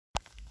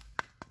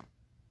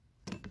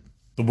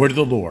The word of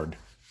the Lord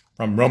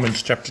from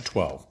Romans chapter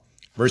 12,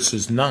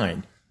 verses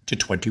 9 to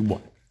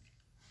 21.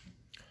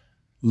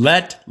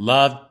 Let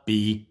love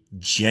be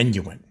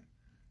genuine.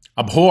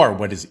 Abhor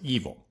what is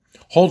evil.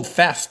 Hold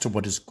fast to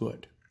what is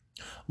good.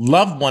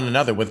 Love one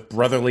another with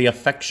brotherly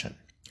affection.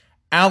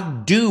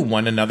 Outdo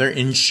one another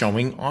in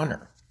showing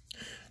honor.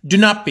 Do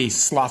not be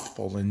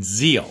slothful in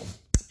zeal.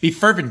 Be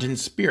fervent in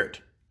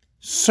spirit.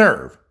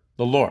 Serve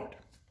the Lord.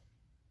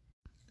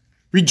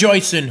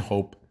 Rejoice in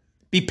hope.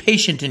 Be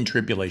patient in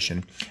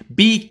tribulation.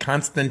 Be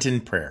constant in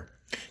prayer.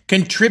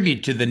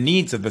 Contribute to the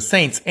needs of the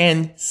saints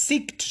and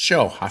seek to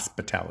show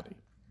hospitality.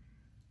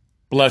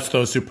 Bless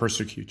those who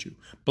persecute you.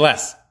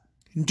 Bless.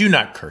 Do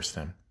not curse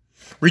them.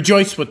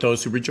 Rejoice with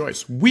those who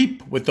rejoice.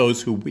 Weep with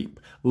those who weep.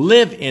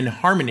 Live in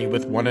harmony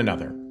with one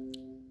another.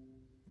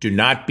 Do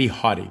not be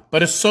haughty,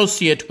 but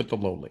associate with the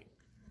lowly.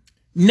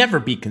 Never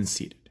be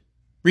conceited.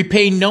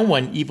 Repay no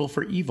one evil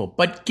for evil,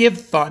 but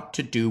give thought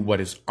to do what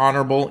is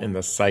honorable in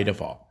the sight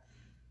of all.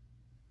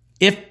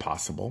 If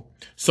possible,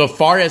 so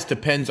far as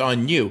depends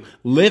on you,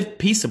 live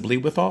peaceably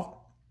with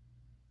all.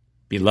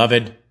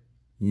 Beloved,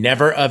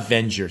 never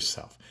avenge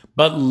yourself,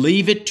 but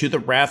leave it to the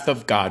wrath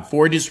of God,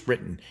 for it is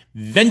written,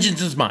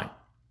 "Vengeance is mine,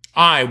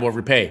 I will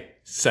repay,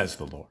 says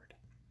the Lord."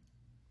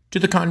 To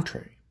the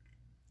contrary,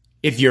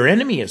 if your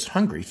enemy is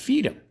hungry,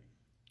 feed him.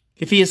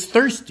 If he is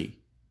thirsty,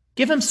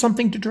 give him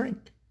something to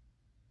drink.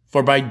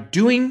 For by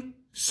doing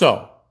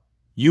so,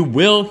 you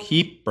will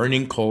heap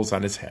burning coals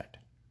on his head.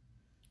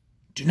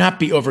 Do not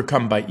be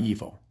overcome by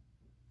evil,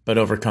 but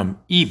overcome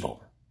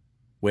evil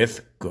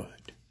with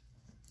good.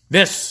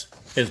 This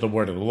is the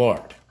word of the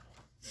Lord.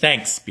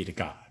 Thanks be to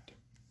God.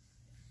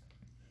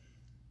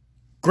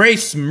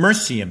 Grace,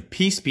 mercy, and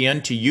peace be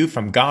unto you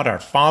from God our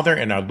Father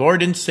and our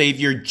Lord and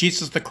Savior,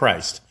 Jesus the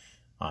Christ.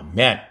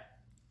 Amen.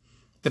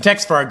 The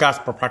text for our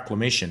gospel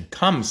proclamation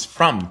comes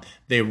from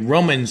the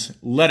Romans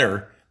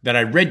letter that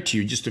I read to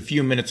you just a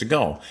few minutes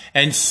ago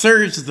and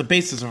serves as the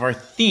basis of our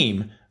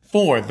theme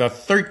for the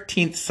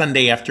 13th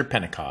Sunday after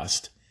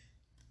Pentecost,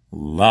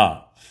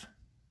 love.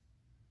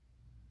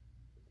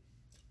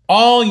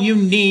 All you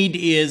need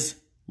is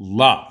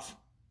love.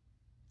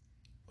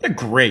 What a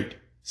great,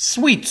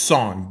 sweet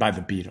song by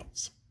the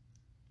Beatles.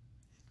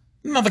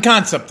 Now, the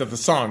concept of the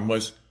song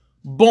was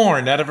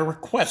born out of a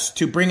request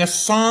to bring a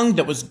song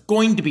that was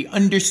going to be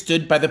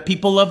understood by the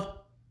people of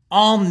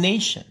all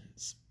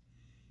nations.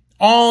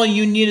 All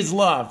you need is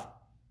love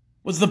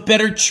was the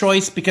better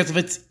choice because of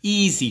its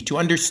easy to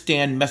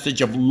understand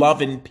message of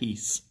love and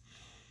peace.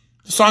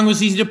 The song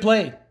was easy to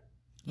play,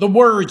 the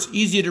words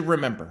easy to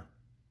remember,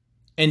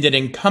 and it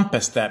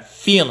encompassed that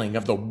feeling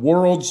of the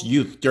world's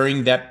youth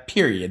during that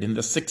period in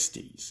the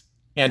 60s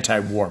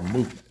anti-war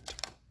movement.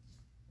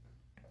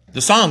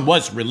 The song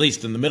was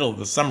released in the middle of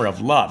the Summer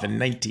of Love in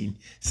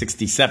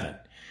 1967.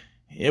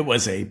 It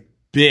was a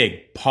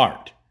big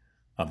part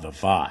of the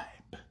vibe.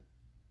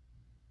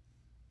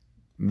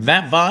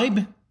 That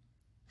vibe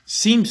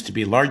seems to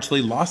be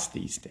largely lost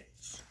these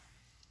days.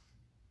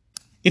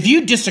 If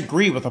you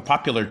disagree with a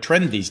popular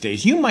trend these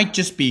days, you might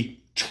just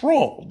be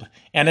trolled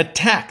and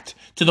attacked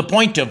to the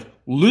point of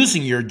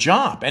losing your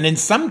job and in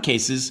some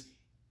cases,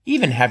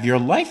 even have your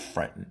life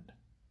threatened.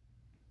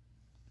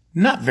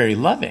 Not very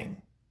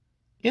loving,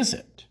 is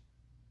it?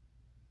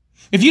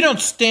 If you don't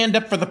stand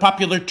up for the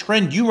popular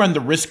trend, you run the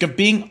risk of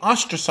being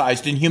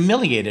ostracized and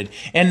humiliated,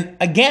 and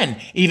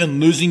again, even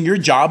losing your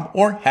job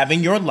or having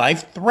your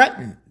life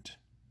threatened.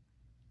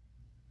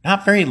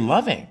 Not very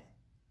loving,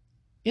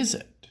 is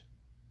it?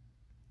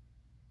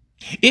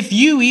 If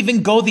you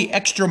even go the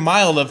extra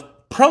mile of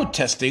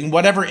protesting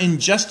whatever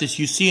injustice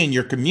you see in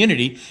your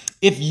community,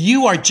 if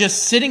you are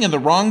just sitting in the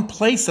wrong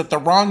place at the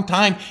wrong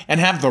time and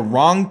have the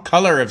wrong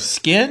color of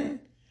skin,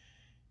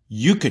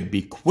 you could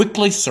be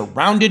quickly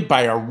surrounded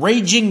by a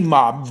raging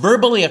mob,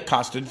 verbally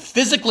accosted,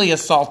 physically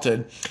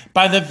assaulted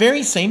by the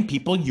very same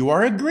people you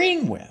are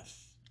agreeing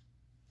with.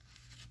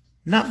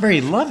 Not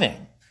very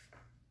loving,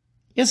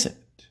 is it?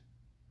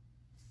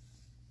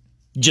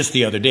 Just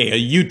the other day, a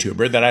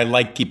YouTuber that I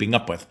like keeping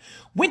up with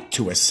went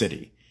to a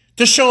city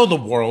to show the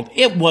world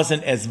it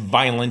wasn't as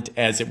violent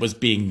as it was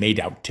being made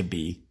out to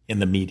be in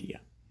the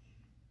media.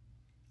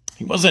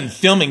 He wasn't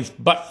filming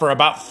but for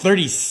about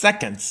 30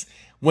 seconds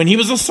when he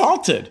was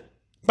assaulted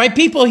by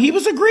people he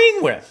was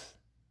agreeing with.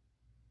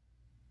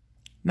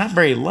 Not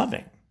very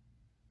loving,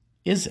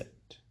 is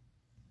it?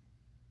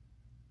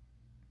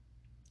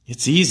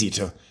 It's easy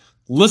to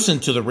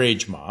listen to the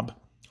rage mob,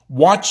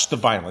 watch the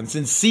violence,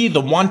 and see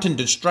the wanton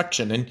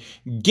destruction and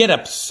get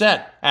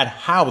upset at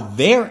how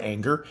their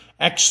anger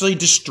actually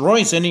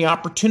destroys any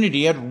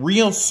opportunity at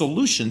real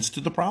solutions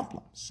to the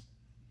problems.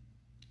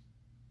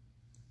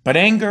 But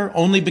anger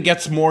only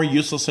begets more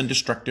useless and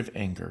destructive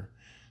anger,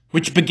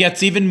 which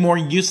begets even more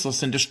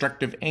useless and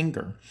destructive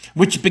anger,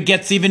 which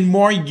begets even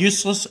more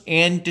useless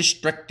and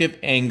destructive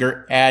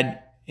anger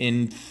ad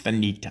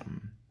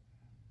infinitum.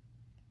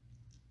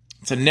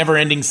 It's a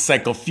never-ending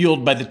cycle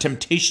fueled by the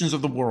temptations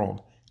of the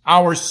world,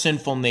 our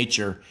sinful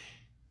nature,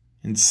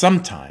 and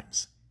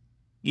sometimes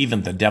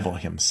even the devil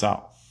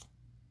himself.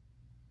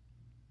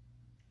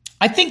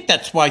 I think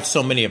that's why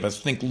so many of us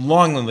think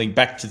longingly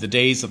back to the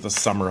days of the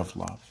summer of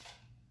love.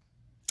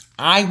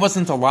 I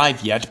wasn't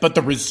alive yet, but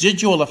the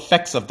residual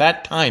effects of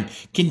that time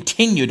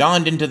continued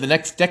on into the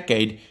next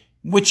decade,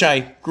 which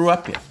I grew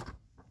up in.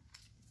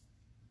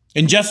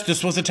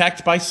 Injustice was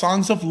attacked by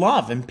songs of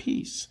love and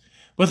peace,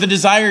 with a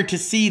desire to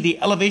see the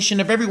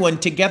elevation of everyone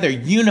together,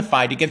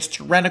 unified against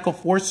tyrannical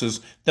forces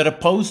that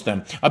opposed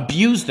them,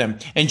 abused them,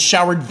 and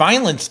showered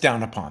violence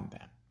down upon them.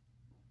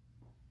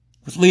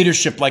 With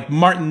leadership like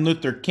Martin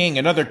Luther King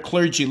and other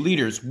clergy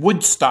leaders,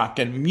 Woodstock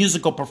and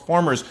musical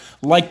performers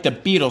like the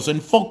Beatles,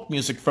 and folk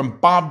music from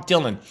Bob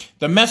Dylan,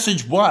 the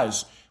message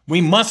was,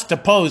 we must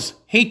oppose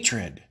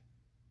hatred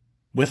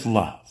with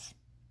love.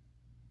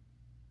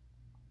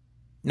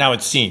 Now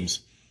it seems,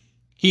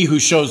 he who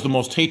shows the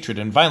most hatred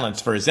and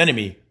violence for his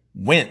enemy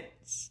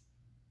wins.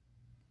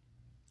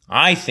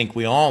 I think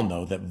we all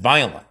know that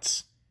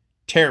violence,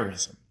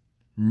 terrorism,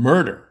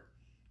 murder,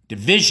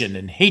 division,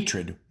 and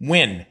hatred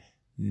win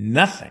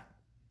nothing,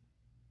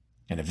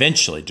 and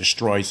eventually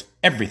destroys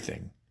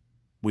everything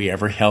we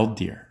ever held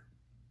dear.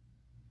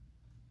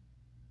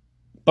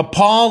 But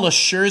Paul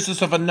assures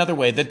us of another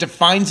way that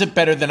defines it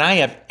better than I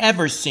have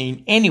ever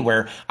seen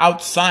anywhere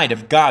outside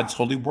of God's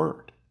holy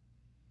word.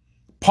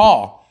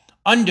 Paul,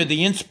 under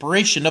the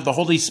inspiration of the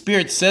Holy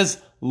Spirit,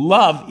 says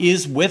love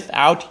is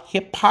without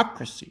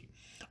hypocrisy,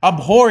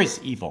 abhors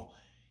evil,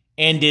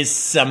 and is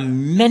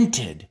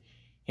cemented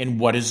in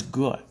what is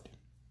good.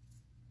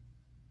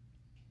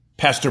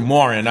 Pastor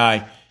Moore and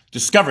I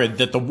discovered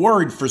that the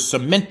word for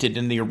cemented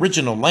in the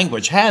original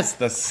language has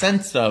the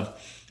sense of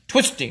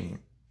twisting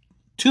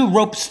two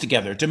ropes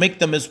together to make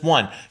them as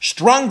one,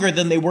 stronger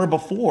than they were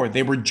before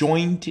they were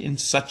joined in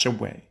such a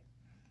way.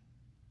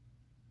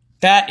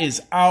 That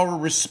is our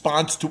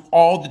response to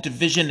all the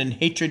division and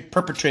hatred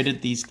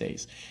perpetrated these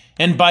days.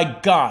 And by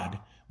God,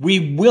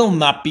 we will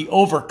not be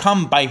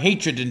overcome by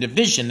hatred and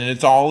division in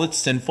all its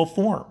sinful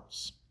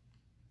forms.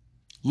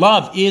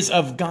 Love is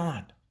of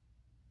God.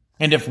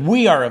 And if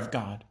we are of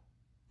God,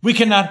 we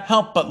cannot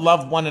help but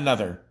love one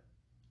another,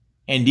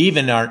 and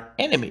even our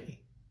enemy,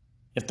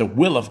 if the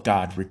will of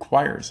God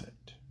requires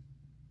it.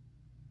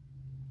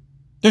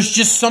 There's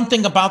just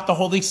something about the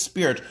Holy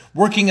Spirit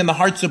working in the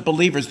hearts of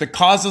believers that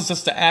causes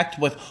us to act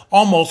with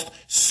almost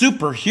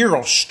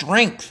superhero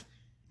strength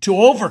to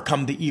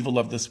overcome the evil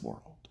of this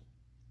world.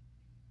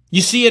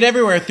 You see it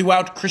everywhere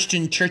throughout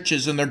Christian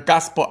churches and their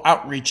gospel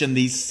outreach in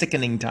these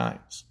sickening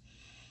times.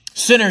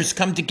 Sinners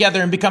come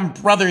together and become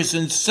brothers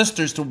and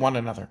sisters to one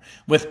another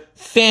with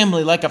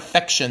family-like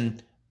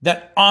affection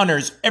that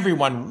honors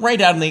everyone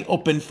right out in the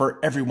open for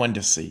everyone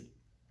to see.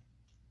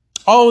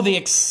 Oh, the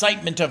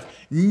excitement of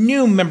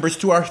new members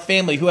to our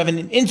family who have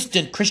an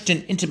instant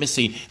Christian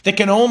intimacy that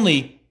can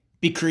only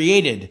be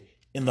created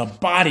in the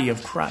body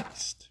of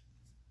Christ.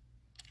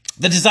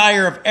 The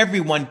desire of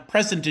everyone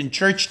present in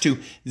church to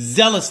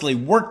zealously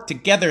work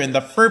together in the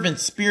fervent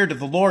spirit of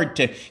the Lord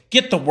to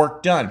get the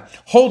work done,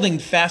 holding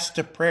fast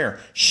to prayer,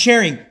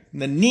 sharing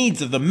the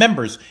needs of the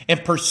members,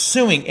 and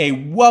pursuing a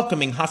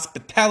welcoming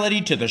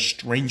hospitality to the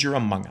stranger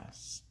among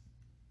us.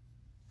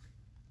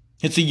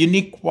 It's a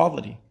unique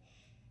quality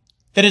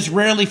that is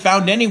rarely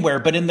found anywhere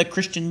but in the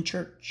Christian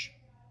church.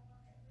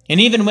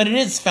 And even when it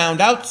is found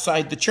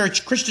outside the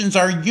church, Christians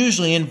are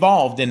usually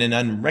involved in an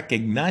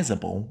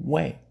unrecognizable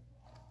way.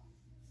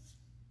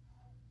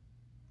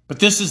 But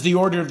this is the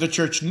order of the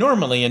church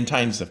normally in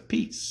times of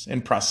peace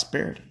and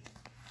prosperity.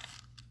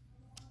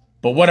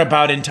 But what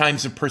about in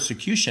times of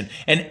persecution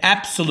and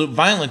absolute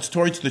violence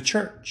towards the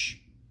church?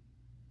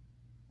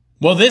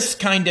 Well, this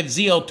kind of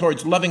zeal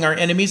towards loving our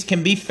enemies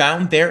can be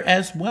found there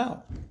as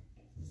well.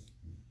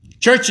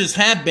 Churches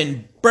have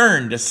been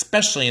burned,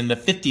 especially in the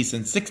 50s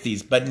and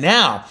 60s, but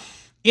now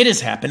it is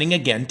happening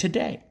again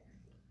today.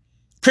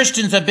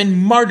 Christians have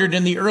been martyred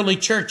in the early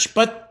church,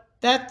 but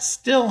that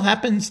still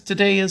happens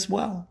today as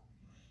well.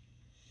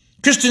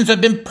 Christians have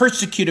been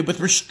persecuted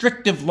with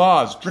restrictive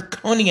laws,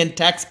 draconian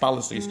tax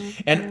policies,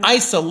 and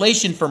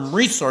isolation from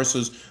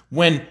resources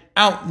when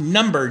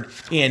outnumbered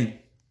in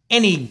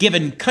any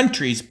given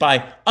countries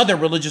by other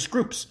religious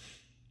groups.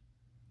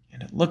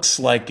 And it looks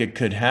like it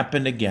could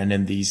happen again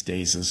in these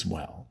days as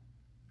well.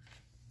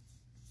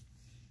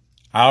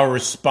 Our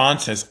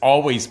response has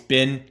always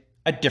been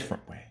a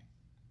different way,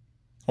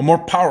 a more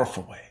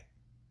powerful way,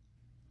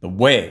 the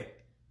way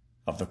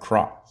of the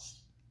cross.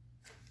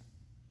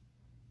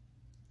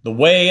 The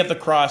way of the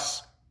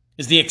cross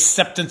is the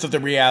acceptance of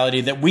the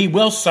reality that we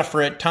will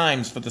suffer at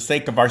times for the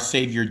sake of our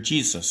Savior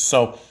Jesus,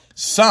 so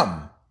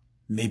some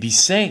may be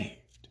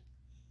saved.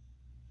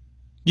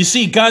 You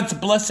see, God's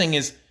blessing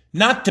is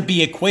not to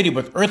be equated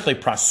with earthly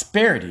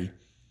prosperity.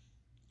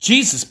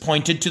 Jesus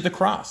pointed to the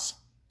cross,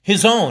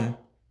 his own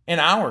and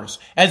ours,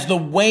 as the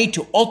way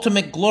to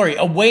ultimate glory,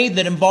 a way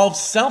that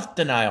involves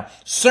self-denial,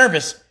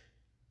 service,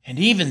 and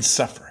even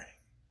suffering.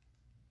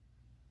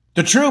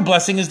 The true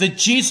blessing is that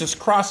Jesus'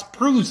 cross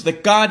proves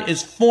that God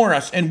is for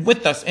us and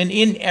with us and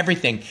in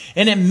everything.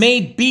 And it may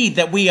be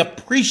that we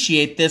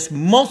appreciate this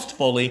most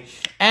fully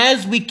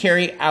as we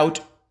carry out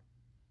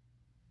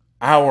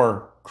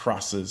our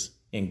crosses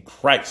in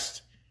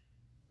Christ,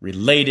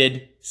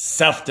 related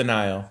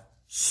self-denial,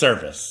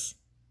 service,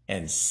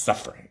 and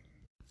suffering.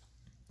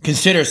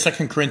 Consider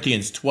 2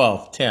 Corinthians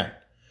 12:10.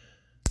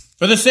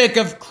 For the sake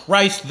of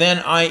Christ, then,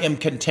 I am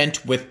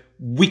content with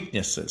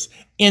weaknesses,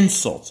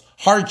 insults,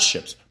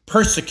 hardships,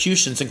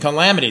 persecutions, and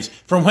calamities.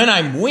 For when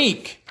I'm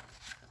weak,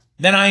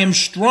 then I am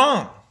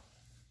strong.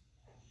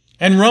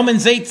 And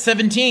Romans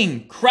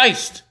 8:17,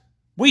 Christ,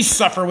 we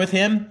suffer with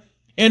him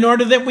in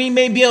order that we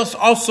may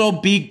also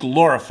be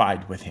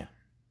glorified with him.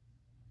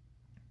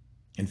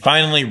 And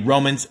finally,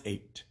 Romans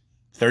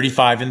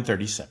 8:35 and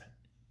 37.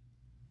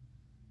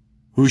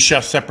 Who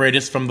shall separate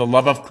us from the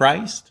love of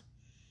Christ?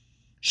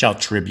 Shall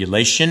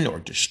tribulation or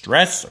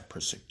distress or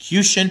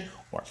persecution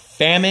or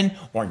famine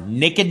or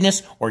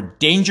nakedness or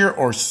danger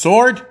or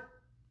sword?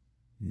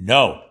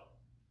 No.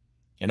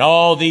 In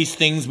all these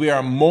things we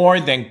are more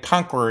than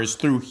conquerors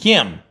through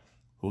him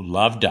who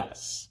loved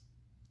us.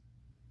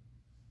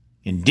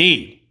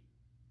 Indeed,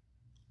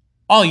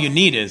 all you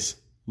need is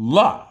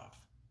love.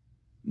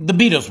 The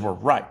Beatles were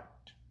right.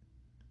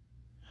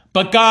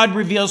 But God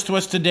reveals to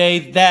us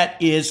today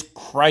that is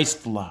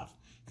Christ's love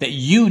that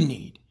you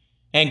need,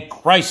 and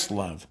Christ's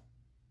love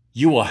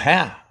you will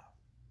have.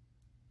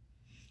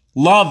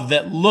 Love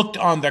that looked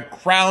on the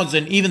crowds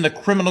and even the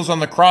criminals on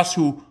the cross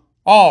who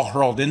all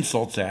hurled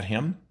insults at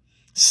him,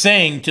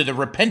 saying to the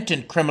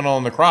repentant criminal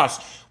on the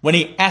cross when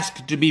he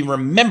asked to be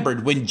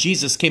remembered when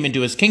Jesus came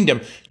into his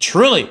kingdom,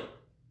 truly,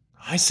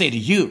 I say to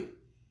you,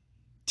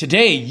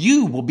 today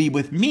you will be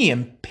with me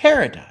in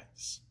paradise.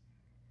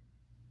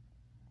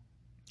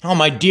 Oh,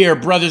 my dear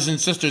brothers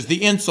and sisters,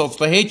 the insults,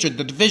 the hatred,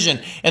 the division,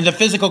 and the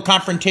physical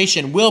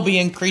confrontation will be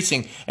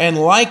increasing. And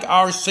like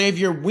our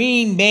Savior,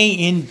 we may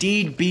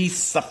indeed be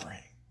suffering.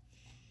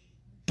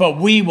 But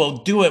we will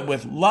do it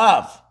with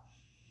love.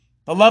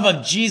 The love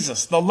of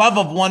Jesus, the love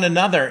of one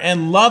another,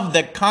 and love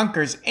that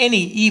conquers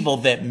any evil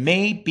that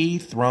may be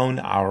thrown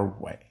our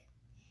way.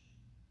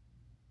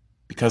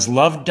 Because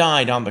love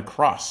died on the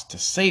cross to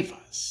save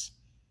us.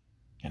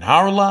 And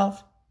our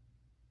love,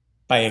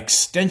 by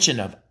extension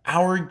of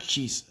our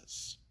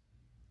Jesus,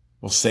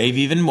 will save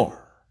even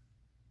more,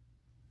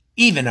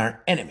 even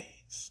our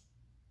enemies.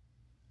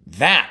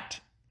 That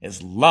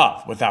is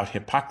love without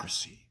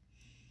hypocrisy,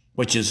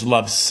 which is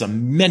love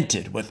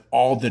cemented with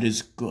all that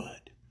is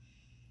good,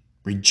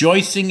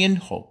 rejoicing in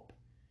hope,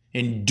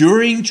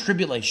 enduring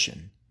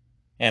tribulation,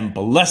 and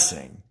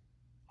blessing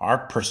our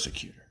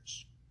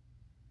persecutors,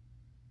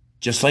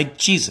 just like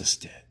Jesus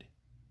did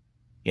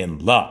in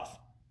love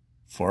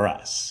for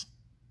us.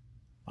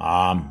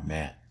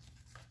 Amen.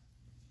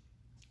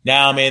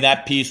 Now may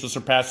that peace which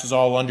surpasses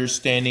all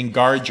understanding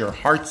guard your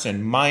hearts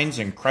and minds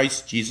in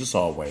Christ Jesus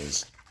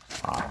always.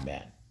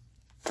 Amen.